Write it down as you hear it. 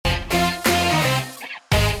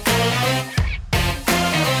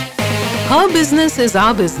business is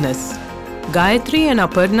our business. Gayatri and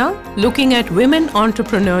Aparna looking at women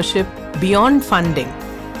entrepreneurship beyond funding,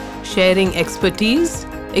 sharing expertise,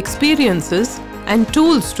 experiences, and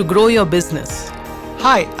tools to grow your business.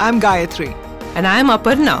 Hi, I'm Gayatri. And I'm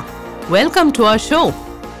Aparna. Welcome to our show.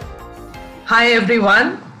 Hi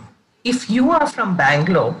everyone. If you are from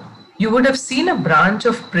Bangalore, you would have seen a branch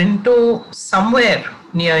of Printo somewhere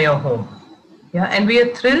near your home. Yeah, and we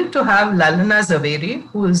are thrilled to have Lalana Zaveri,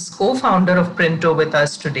 who is co-founder of Printo, with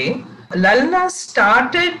us today. Lalana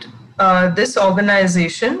started this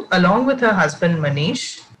organization along with her husband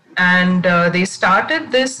Manish, and they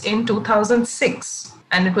started this in 2006.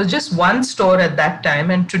 And it was just one store at that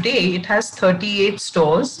time. And today it has 38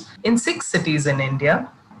 stores in 6 cities in India.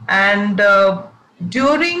 And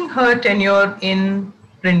during her tenure in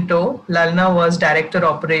Printo, Lalana was director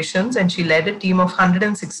operations and she led a team of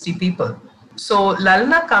 160 people. So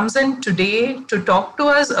Lalana comes in today to talk to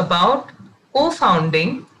us about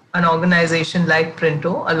co-founding an organization like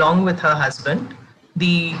Printo along with her husband,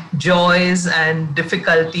 the joys and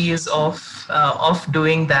difficulties of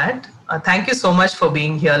doing that. Thank you so much for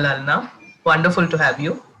being here, Lalana. Wonderful to have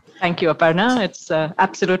you. Thank you, Aparna. It's an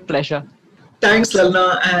absolute pleasure. Thanks,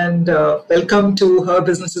 Lalana, and welcome to Her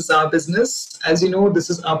Business is Our Business. As you know,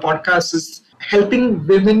 our podcast is helping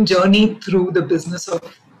women journey through the business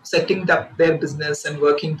of setting up their business and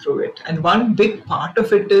working through it. And one big part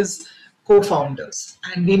of it is co-founders.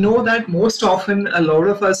 And we know that most often a lot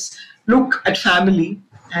of us look at family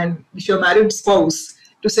and if you're a married spouse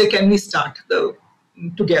to say, can we start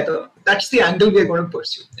together? That's the angle we're going to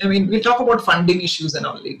pursue. I mean, we'll talk about funding issues and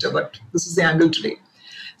all later, but this is the angle today.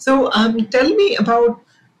 So tell me about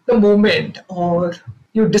the moment or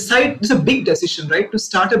you decide, it's a big decision, right, to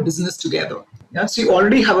start a business together. Yeah, so you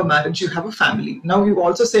already have a marriage, you have a family. Now you're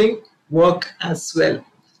also saying work as well.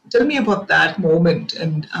 Tell me about that moment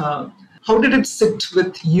and how did it sit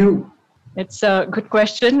with you? It's a good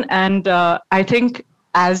question. And I think,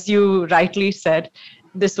 as you rightly said,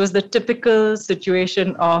 this was the typical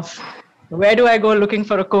situation of where do I go looking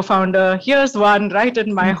for a co-founder? Here's one right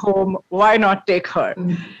in my home. Why not take her?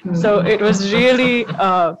 So it was really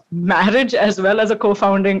marriage as well as a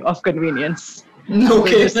co-founding of convenience.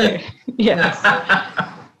 Okay. Yes.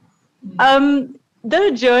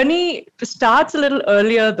 The journey starts a little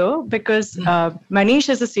earlier though, because Manish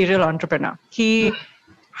is a serial entrepreneur. He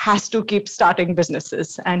has to keep starting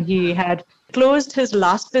businesses, and he had closed his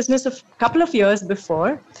last business a couple of years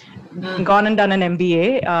before, gone and done an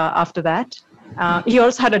MBA after that. He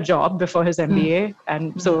also had a job before his MBA,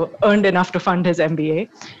 and so earned enough to fund his MBA.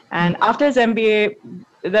 And after his MBA,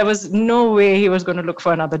 there was no way he was going to look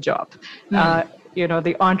for another job.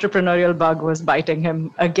 The entrepreneurial bug was biting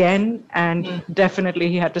him again, and definitely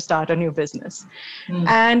he had to start a new business.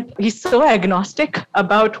 And he's so agnostic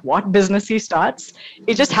about what business he starts.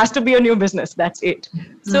 It just has to be a new business. That's it.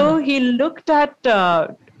 So he looked at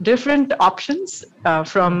different options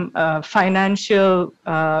from financial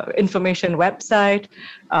information website,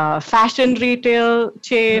 fashion retail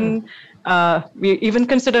chain. We even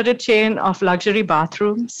considered a chain of luxury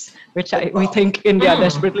bathrooms, which we think India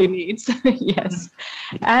desperately needs. Yes.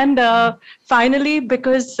 And finally,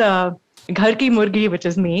 because Ghar Ki Murgi, which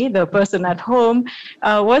is me, the person at home,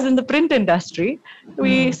 was in the print industry,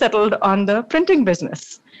 we settled on the printing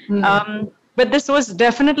business. But this was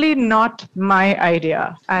definitely not my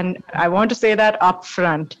idea. And I want to say that up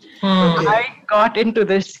front. I got into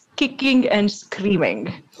this kicking and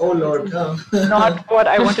screaming. Oh, Lord. Not what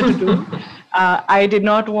I wanted to do. I did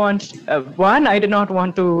not want, one, I did not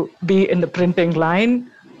want to be in the printing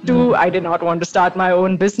line. 2, I did not want to start my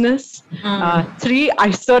own business. 3,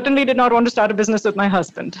 I certainly did not want to start a business with my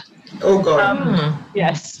husband. Oh, God.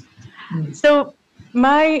 Yes. So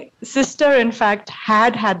my sister, in fact,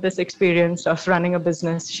 had this experience of running a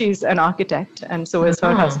business. She's an architect, and so is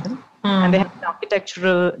her husband. And they have an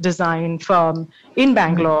architectural design firm in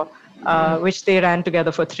Bangalore, which they ran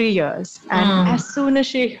together for 3 years. And as soon as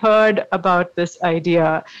she heard about this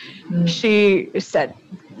idea, she said,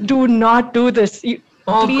 do not do this. Please,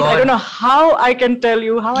 God. I don't know how I can tell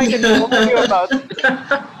you, how I can warn you about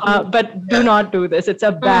it. But do not do this. It's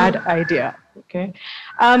a bad idea. Okay.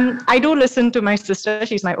 I do listen to my sister.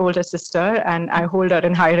 She's my older sister, and I hold her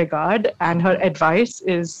in high regard. And her advice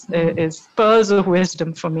is pearls of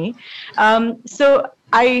wisdom for me. So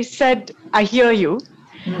I said, I hear you.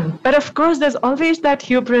 But of course, there's always that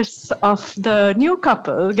hubris of the new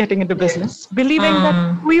couple getting into business, believing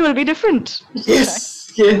that we will be different.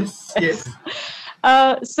 Yes, yes, yes.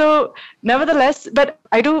 So nevertheless, but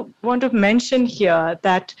I do want to mention here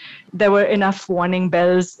that there were enough warning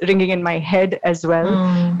bells ringing in my head as well.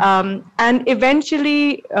 And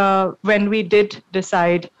eventually, when we did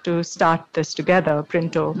decide to start this together,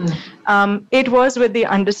 Printo, it was with the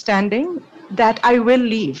understanding that I will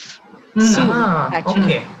leave soon, actually.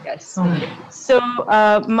 Okay. Yes. Okay. So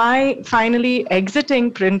my finally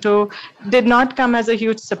exiting Printo did not come as a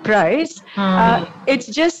huge surprise. It's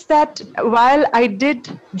just that while I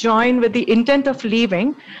did join with the intent of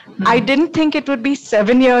leaving, I didn't think it would be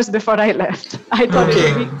 7 years before I left. I thought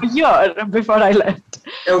it would be a year before I left.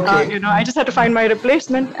 Okay. I just had to find my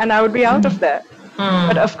replacement and I would be out of there.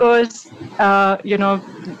 But of course,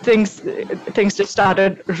 things just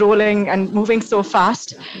started rolling and moving so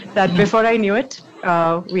fast that before I knew it,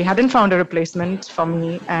 we hadn't found a replacement for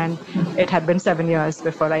me, and it had been 7 years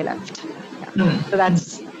before I left. Yeah. So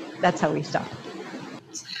that's how we started.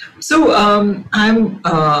 So I'm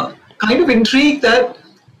kind of intrigued that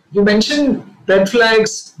you mentioned red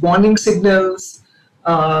flags, warning signals,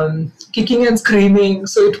 kicking and screaming.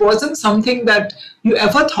 So it wasn't something that you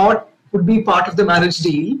ever thought would be part of the marriage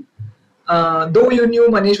deal, though you knew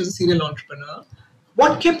Manish was a serial entrepreneur.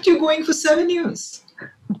 What kept you going for 7 years?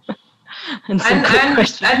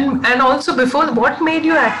 And also before, what made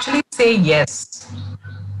you actually say yes?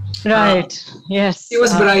 Right. Yes. He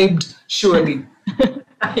was bribed, surely.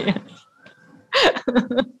 Yes.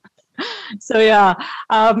 So yeah,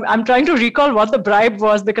 I'm trying to recall what the bribe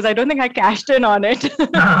was because I don't think I cashed in on it.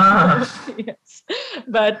 Yes.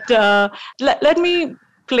 But let me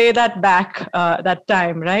play that back that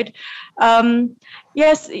time, right?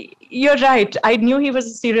 Yes, you're right. I knew he was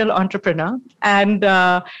a serial entrepreneur, and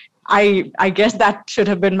I guess that should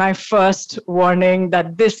have been my first warning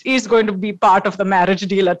that this is going to be part of the marriage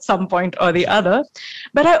deal at some point or the other.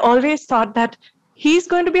 But I always thought that he's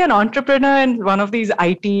going to be an entrepreneur in one of these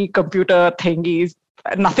IT computer thingies,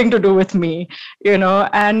 nothing to do with me,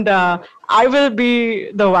 and I will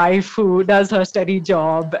be the wife who does her steady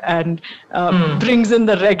job and brings in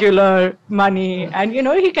the regular money, and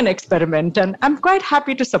he can experiment, and I'm quite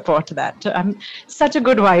happy to support that. I'm such a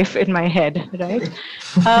good wife in my head, right?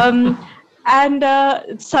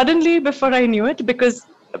 And suddenly, before I knew it, because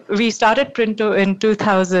we started Printo in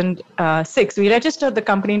 2006. We registered the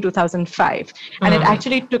company in 2005. And it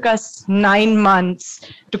actually took us 9 months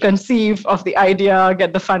to conceive of the idea,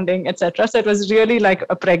 get the funding, etc. So it was really like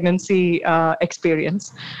a pregnancy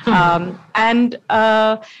experience. And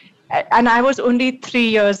I was only 3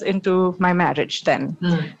 years into my marriage then.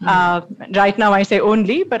 Right now I say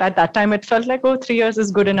only, but at that time it felt like, 3 years is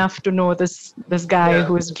good enough to know this guy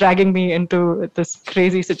who is dragging me into this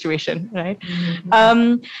crazy situation, right?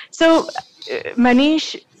 So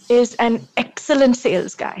Manish is an excellent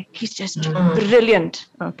sales guy. He's just brilliant,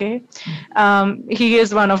 okay? He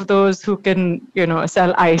is one of those who can,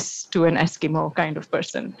 sell ice to an Eskimo kind of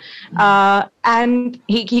person. And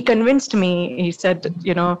he convinced me, he said,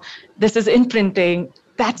 this is in printing,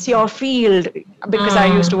 that's your field. Because I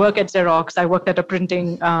used to work at Xerox. I worked at a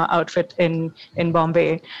printing outfit in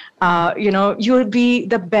Bombay. You'll be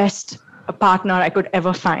the best partner I could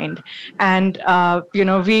ever find. And,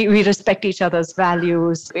 we respect each other's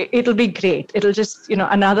values. It'll be great. It'll just,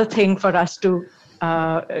 another thing for us to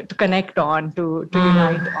connect on, to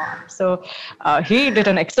unite on. So he did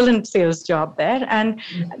an excellent sales job there. And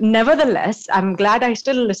nevertheless, I'm glad I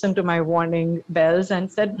still listened to my warning bells and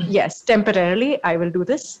said, yes, temporarily, I will do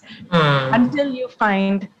this until you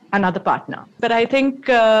find another partner. But I think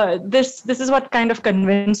this is what kind of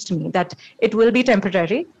convinced me that it will be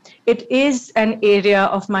temporary. It is an area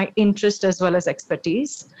of my interest as well as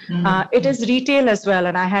expertise. It is retail as well,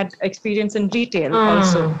 and I had experience in retail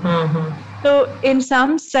also. So in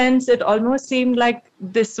some sense, it almost seemed like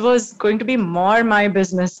this was going to be more my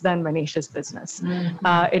business than Manish's business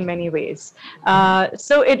in many ways.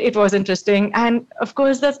 So it was interesting. And of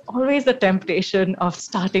course, there's always the temptation of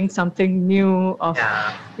starting something new, of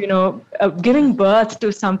giving birth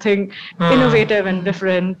to something innovative and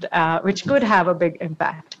different, which could have a big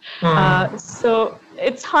impact. So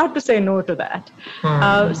it's hard to say no to that.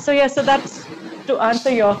 So that's to answer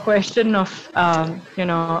your question of,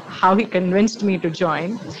 how he convinced me to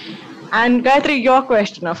join. And Gayatri, your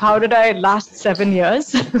question of how did I last 7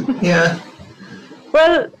 years? Yeah.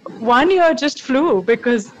 Well, 1 year just flew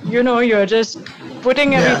because, you're just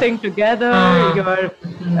putting everything together. You're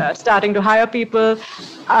starting to hire people.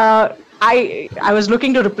 I was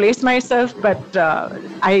looking to replace myself, but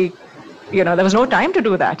there was no time to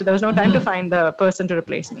do that. There was no time to find the person to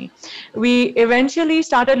replace me. We eventually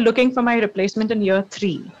started looking for my replacement in year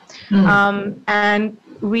 3. And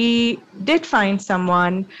we did find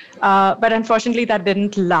someone, but unfortunately that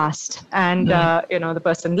didn't last. And, the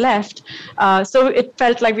person left. So it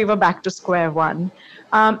felt like we were back to square one.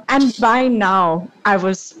 And by now, I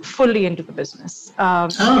was fully into the business.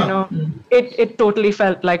 It totally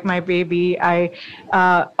felt like my baby.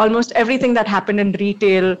 Almost everything that happened in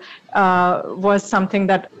retail was something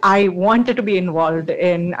that I wanted to be involved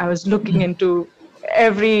in. I was looking into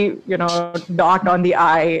every dot on the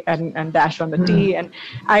I and dash on the T, and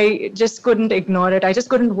I just couldn't ignore it. I just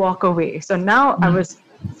couldn't walk away. So now I was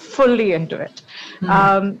fully into it.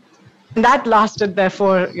 And that lasted there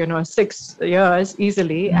for 6 years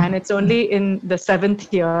easily, and it's only in the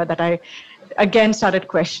 7th year that I again started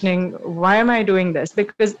questioning, why am I doing this?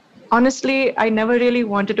 Because honestly, I never really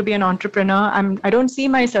wanted to be an entrepreneur. I don't see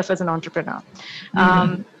myself as an entrepreneur.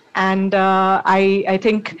 And I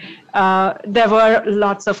think there were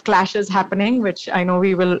lots of clashes happening, which I know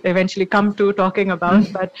we will eventually come to talking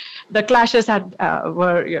about. But the clashes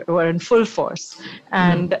were in full force,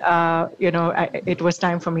 and it was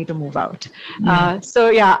time for me to move out.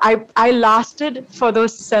 I lasted for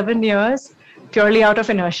those 7 years purely out of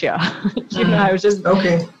inertia. I was just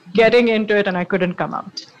getting into it, and I couldn't come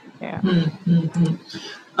out. Yeah.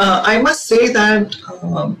 I must say that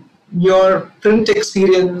your print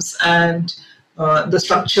experience and the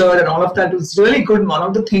structure and all of that was really good. One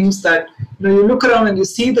of the things that you look around and you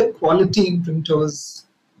see the quality in printers,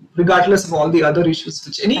 regardless of all the other issues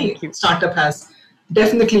which any startup has.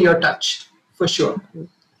 Definitely your touch, for sure.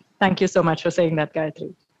 Thank you so much for saying that,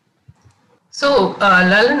 Gayatri. So,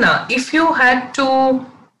 Lalana, if you had to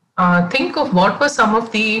think of what were some of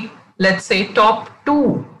the, let's say, top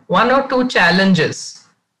 1 or 2 challenges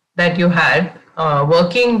that you had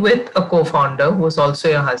working with a co-founder who was also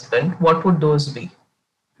your husband, what would those be?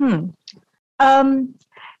 When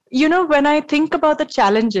I think about the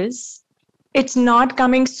challenges, it's not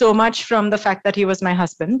coming so much from the fact that he was my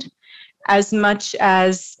husband, as much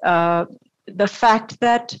as the fact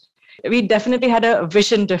that we definitely had a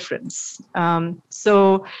vision difference.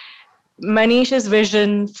 So Manish's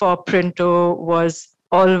vision for Printo was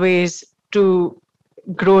always to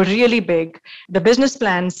grow really big. The business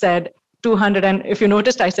plan said 200, and if you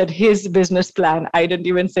noticed, I said his business plan. I didn't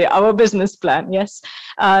even say our business plan. Yes,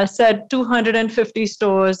 said 250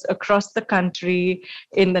 stores across the country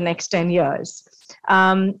in the next 10 years.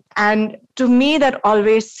 And to me, that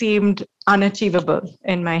always seemed unachievable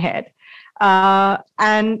in my head.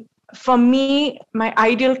 And for me, my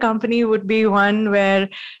ideal company would be one where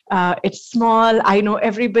it's small. I know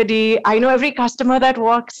everybody. I know every customer that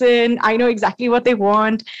walks in. I know exactly what they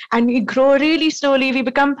want, and we grow really slowly. We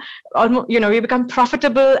become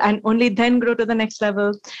profitable, and only then grow to the next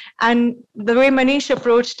level. And the way Manish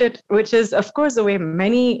approached it, which is of course the way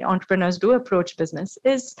many entrepreneurs do approach business,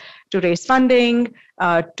 is to raise funding,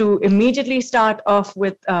 to immediately start off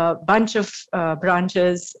with a bunch of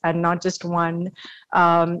branches and not just one.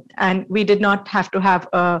 And we did not have to have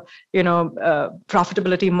a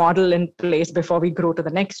profitability model in place before we grow to the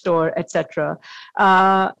next store, etc.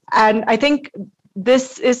 And I think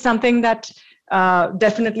this is something that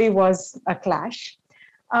definitely was a clash.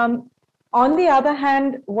 On the other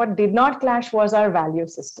hand, what did not clash was our value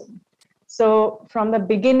system. So from the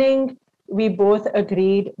beginning, we both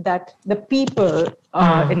agreed that the people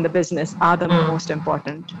in the business are the most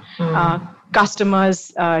important.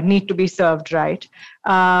 Customers need to be served right.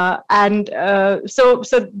 So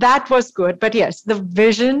that was good. But yes, the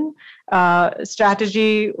vision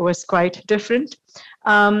strategy was quite different.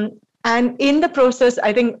 And in the process,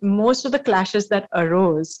 I think most of the clashes that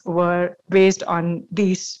arose were based on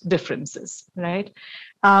these differences, right?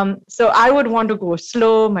 So I would want to go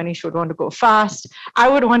slow, Manish would want to go fast. I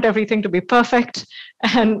would want everything to be perfect,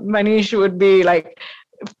 and Manish would be like,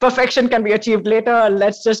 perfection can be achieved later,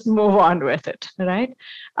 let's just move on with it, right?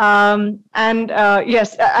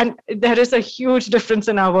 Yes, and there is a huge difference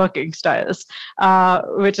in our working styles,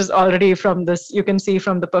 which is already from this, you can see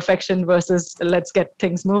from the perfection versus let's get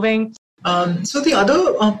things moving. So the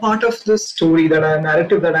other part of the story,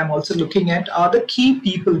 narrative that I'm also looking at, are the key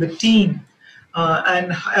people, the team.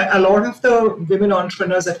 And a lot of the women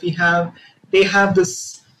entrepreneurs that we have, they have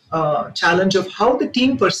this challenge of how the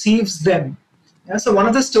team perceives them. Yeah, so one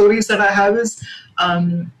of the stories that I have is,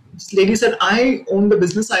 this lady said, I own the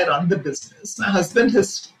business, I run the business. My husband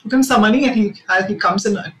has put in some money and he comes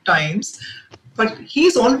in at times, but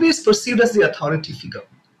he's always perceived as the authority figure.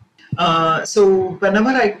 So whenever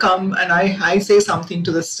I come and I say something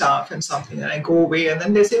to the staff and something, and I go away, and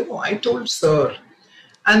then they say, oh, I told sir.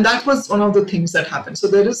 And that was one of the things that happened. So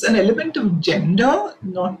there is an element of gender,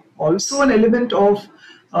 not also an element of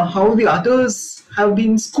how the others have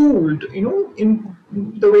been schooled, in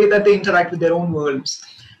the way that they interact with their own worlds.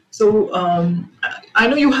 So I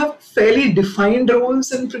know you have fairly defined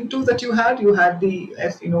roles in Printo that you had. You had the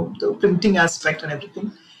printing aspect and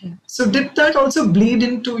everything. So did that also bleed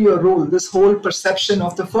into your role, this whole perception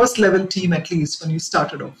of the first level team, at least when you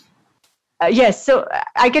started off? Yes, so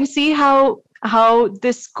I can see how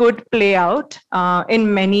this could play out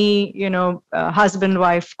in many,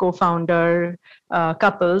 husband-wife co-founder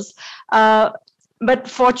couples. But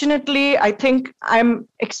fortunately, I think I'm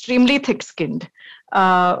extremely thick-skinned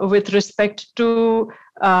with respect to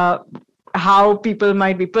how people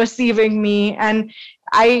might be perceiving me, and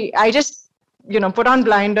I just put on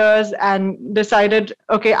blinders and decided,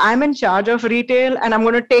 okay, I'm in charge of retail and I'm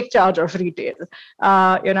going to take charge of retail.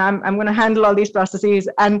 I'm going to handle all these processes.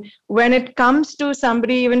 And when it comes to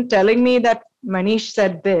somebody even telling me that Manish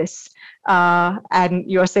said this and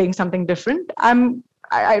you're saying something different,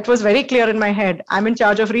 it was very clear in my head, I'm in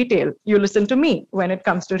charge of retail. You listen to me when it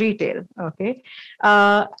comes to retail. Okay.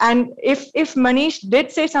 And if Manish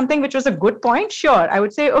did say something which was a good point, sure, I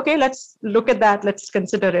would say, okay, let's look at that. Let's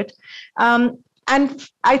consider it. And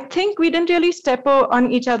I think we didn't really step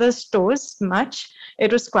on each other's toes much.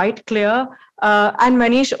 It was quite clear. And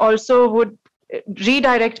Manish also would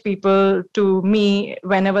redirect people to me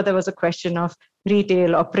whenever there was a question of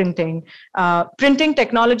retail or printing. Printing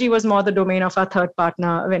technology was more the domain of our third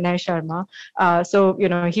partner, Vinay Sharma. So,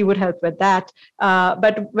 he would help with that.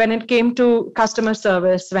 But when it came to customer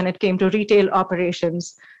service, when it came to retail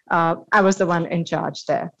operations, I was the one in charge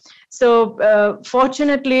there. So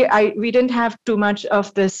fortunately, we didn't have too much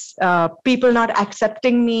of this people not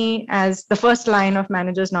accepting me as the first line of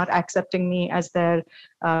managers, not accepting me as their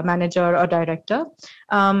manager or director.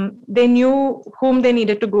 They knew whom they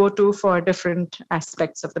needed to go to for different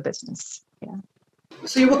aspects of the business. Yeah.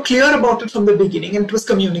 So you were clear about it from the beginning and it was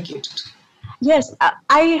communicated. Yes,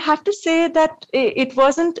 I have to say that it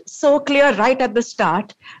wasn't so clear right at the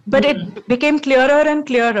start, but it became clearer and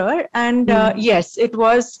clearer. And yes, it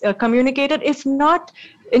was communicated, if not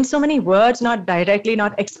in so many words, not directly,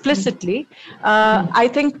 not explicitly. I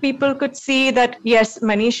think people could see that, yes,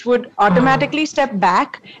 Manish would automatically step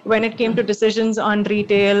back when it came to decisions on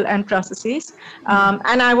retail and processes.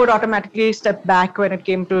 And I would automatically step back when it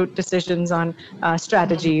came to decisions on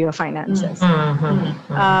strategy or finances.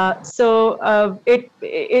 So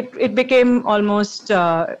it became almost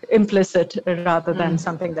implicit rather than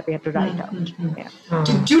something that we had to write out. Yeah.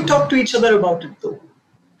 Did you talk to each other about it though?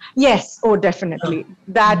 Yes, definitely.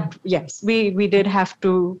 That, yes, we did have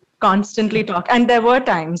to constantly talk. And there were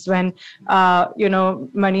times when,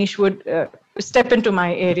 Manish would step into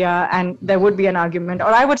my area and there would be an argument, or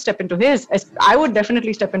I would step into his. I would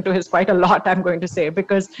definitely step into his quite a lot, I'm going to say,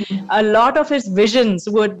 because a lot of his visions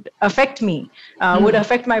would affect me, would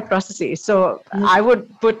affect my processes. So I would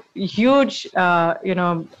put huge,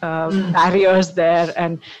 barriers there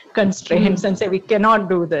and constraints and say, we cannot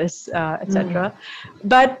do this, etc.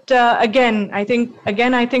 But again, I think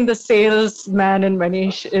the salesman in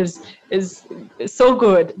Manish is so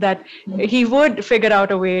good that he would figure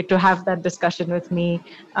out a way to have that discussion with me,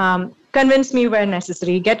 convince me where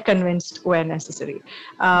necessary, get convinced where necessary.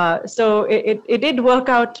 So it did work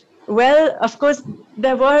out well. Of course,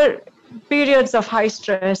 there were periods of high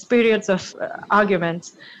stress, periods of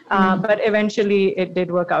arguments, but eventually it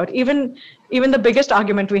did work out. Even the biggest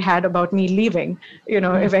argument we had about me leaving,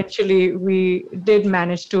 eventually we did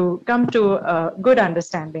manage to come to a good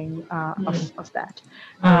understanding of that.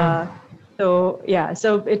 So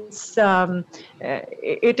it's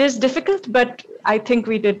it is difficult, but I think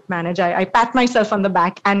we did manage. I pat myself on the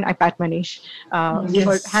back and I pat Manish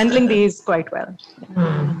for handling these quite well.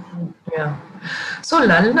 Yeah. So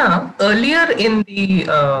Lalna, earlier in the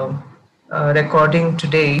recording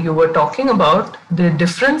today, you were talking about the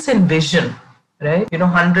difference in vision, right?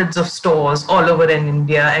 Hundreds of stores all over in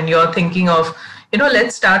India, and you're thinking of,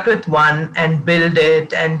 let's start with one and build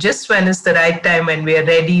it. And just when is the right time, when we are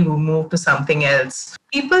ready, we move to something else.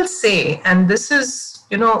 People say, and this is,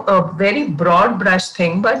 a very broad brush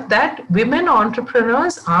thing, but that women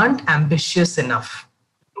entrepreneurs aren't ambitious enough.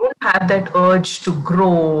 They don't have that urge to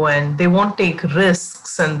grow and they won't take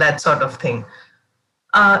risks and that sort of thing.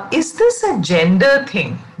 Is this a gender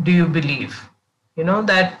thing, do you believe?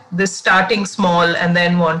 That this starting small and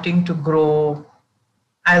then wanting to grow,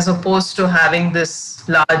 as opposed to having this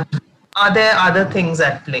large, are there other things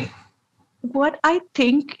at play? What I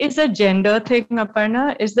think is a gender thing,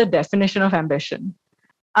 Aparna, is the definition of ambition.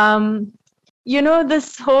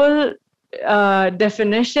 This whole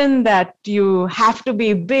definition that you have to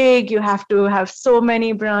be big, you have to have so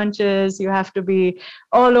many branches, you have to be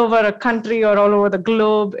all over a country or all over the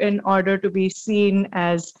globe in order to be seen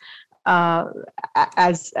as an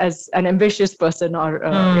ambitious person or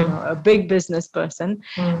a big business person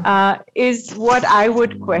is what I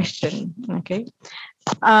would question. Okay,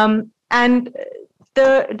 and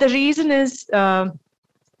the reason is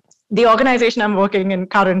the organization I'm working in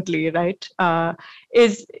currently, right,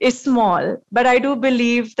 is small, but I do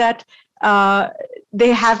believe that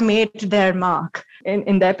they have made their mark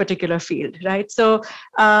in their particular field, right? So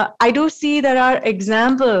I do see there are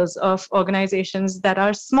examples of organizations that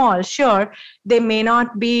are small. Sure, they may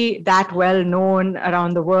not be that well known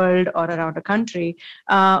around the world or around a country,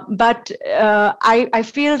 but I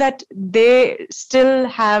feel that they still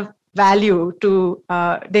have value to,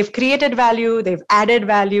 they've created value, they've added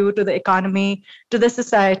value to the economy, to the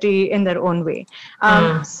society in their own way.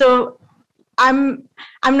 So I'm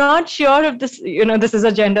not sure if this, this is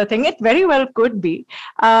a gender thing. It very well could be.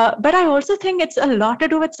 But I also think it's a lot to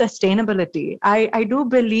do with sustainability. I do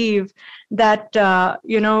believe that,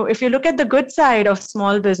 if you look at the good side of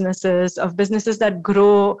small businesses, of businesses that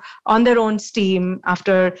grow on their own steam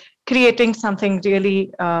after creating something really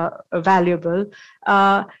valuable,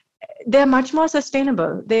 they're much more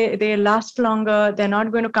sustainable. They last longer. They're not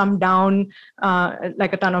going to come down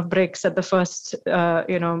like a ton of bricks at the first,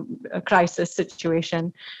 crisis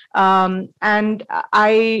situation. And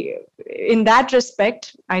in that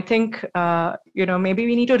respect, I think, maybe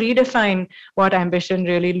we need to redefine what ambition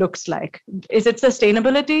really looks like. Is it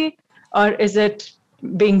sustainability or is it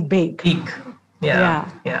being big? Yeah.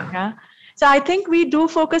 So I think we do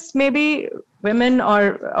focus, maybe women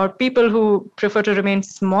or people who prefer to remain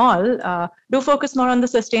small do focus more on the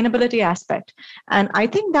sustainability aspect. And I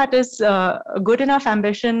think that is a good enough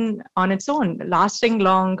ambition on its own, lasting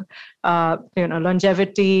long,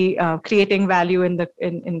 longevity, creating value in the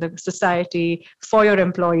society for your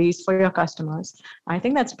employees, for your customers. I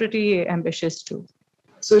think that's pretty ambitious too.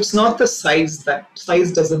 So it's not the size, that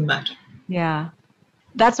size doesn't matter. Yeah.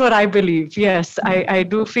 That's what I believe. Yes, I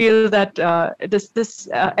do feel that this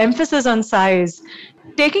emphasis on size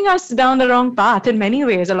taking us down the wrong path in many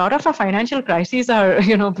ways. A lot of our financial crises are,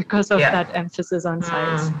 because of that emphasis on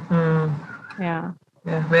size. Yeah,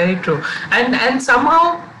 very true. And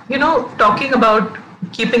somehow, talking about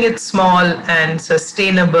keeping it small and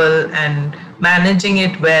sustainable and managing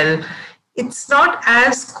it well, it's not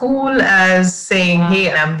as cool as saying,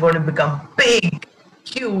 hey, I'm going to become big,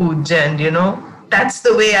 huge, and, that's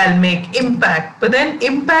the way I'll make impact. But then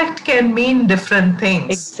impact can mean different things.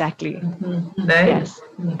 Exactly. Right? Yes,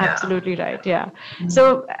 absolutely right. Yeah.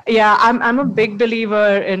 So I'm a big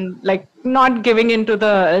believer in not giving into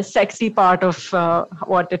the sexy part of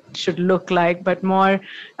what it should look like, but more,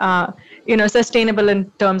 sustainable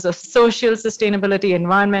in terms of social sustainability,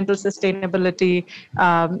 environmental sustainability,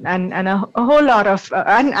 and a whole lot of,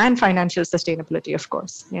 and financial sustainability, of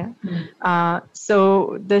course. Yeah.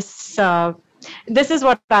 So this is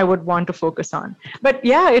what I would want to focus on. But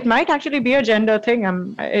it might actually be a gender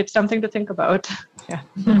thing. It's something to think about. Yeah.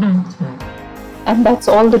 And that's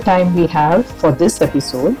all the time we have for this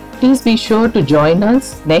episode. Please be sure to join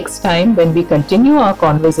us next time when we continue our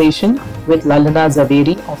conversation with Lalana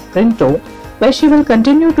Zaveri of Printo, where she will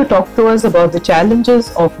continue to talk to us about the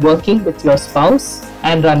challenges of working with your spouse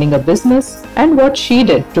and running a business and what she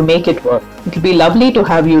did to make it work. It'll be lovely to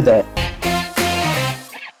have you there.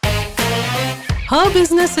 Her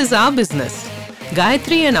business is our business.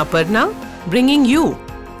 Gayatri and Aparna bringing you,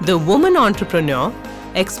 the woman entrepreneur,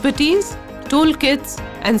 expertise, toolkits,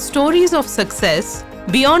 and stories of success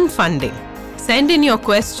beyond funding. Send in your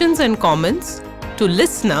questions and comments to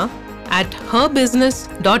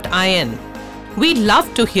listener@herbusiness.in. We'd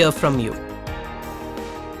love to hear from you.